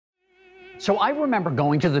So I remember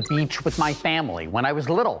going to the beach with my family when I was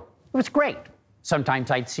little. It was great. Sometimes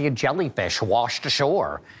I'd see a jellyfish washed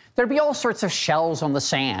ashore. There'd be all sorts of shells on the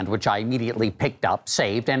sand, which I immediately picked up,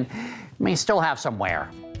 saved, and may still have somewhere.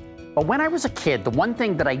 But when I was a kid, the one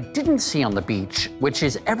thing that I didn't see on the beach, which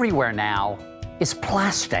is everywhere now, is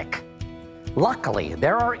plastic. Luckily,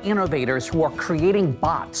 there are innovators who are creating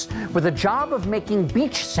bots with the job of making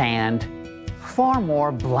beach sand far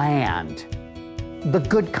more bland. The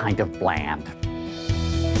good kind of bland.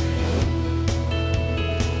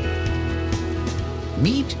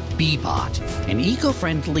 Meet Bee-Bot, an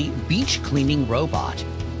eco-friendly beach cleaning robot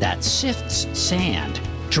that sifts sand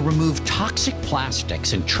to remove toxic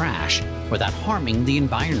plastics and trash without harming the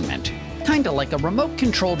environment. Kinda like a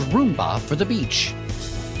remote-controlled Roomba for the beach.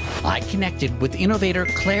 I connected with innovator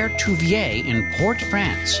Claire Touvier in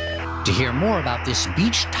Port-France to hear more about this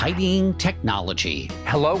beach tidying technology.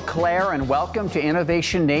 Hello, Claire, and welcome to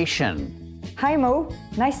Innovation Nation. Hi, Mo.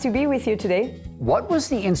 Nice to be with you today. What was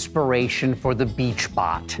the inspiration for the Beach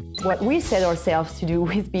Bot? What we set ourselves to do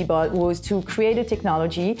with Bee-Bot was to create a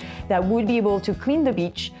technology that would be able to clean the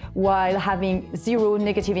beach while having zero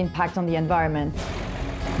negative impact on the environment.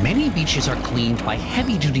 Many beaches are cleaned by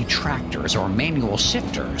heavy-duty tractors or manual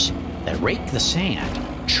sifters that rake the sand,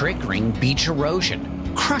 triggering beach erosion,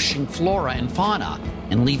 crushing flora and fauna,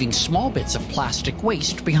 and leaving small bits of plastic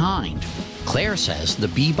waste behind. Claire says the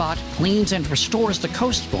Bee-Bot cleans and restores the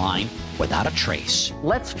coastline without a trace.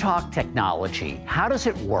 Let's talk technology. How does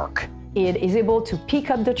it work? It is able to pick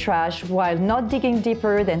up the trash while not digging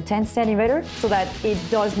deeper than 10 centimeters so that it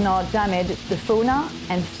does not damage the fauna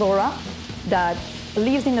and flora that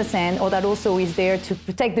lives in the sand or that also is there to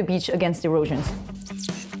protect the beach against erosions.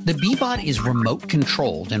 The Bee-Bot is remote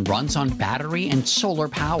controlled and runs on battery and solar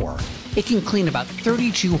power. It can clean about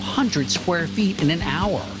 3,200 square feet in an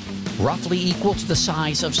hour, roughly equal to the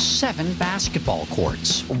size of 7 basketball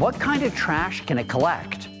courts. What kind of trash can it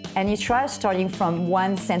collect? Any trash starting from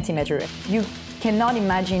 1 centimeter. You cannot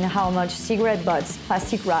imagine how much cigarette butts,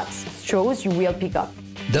 plastic wraps, straws you will pick up.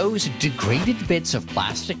 Those degraded bits of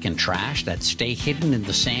plastic and trash that stay hidden in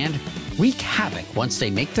the sand wreak havoc once they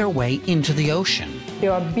make their way into the ocean.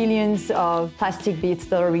 There are billions of plastic bits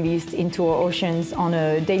that are released into our oceans on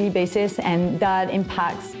a daily basis, and that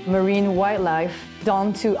impacts marine wildlife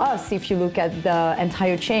down to us if you look at the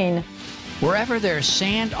entire chain. Wherever there's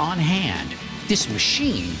sand on hand, this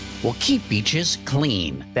machine will keep beaches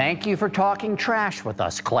clean. Thank you for talking trash with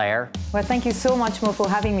us, Claire. Well, thank you so much, Mo, for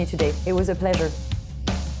having me today. It was a pleasure.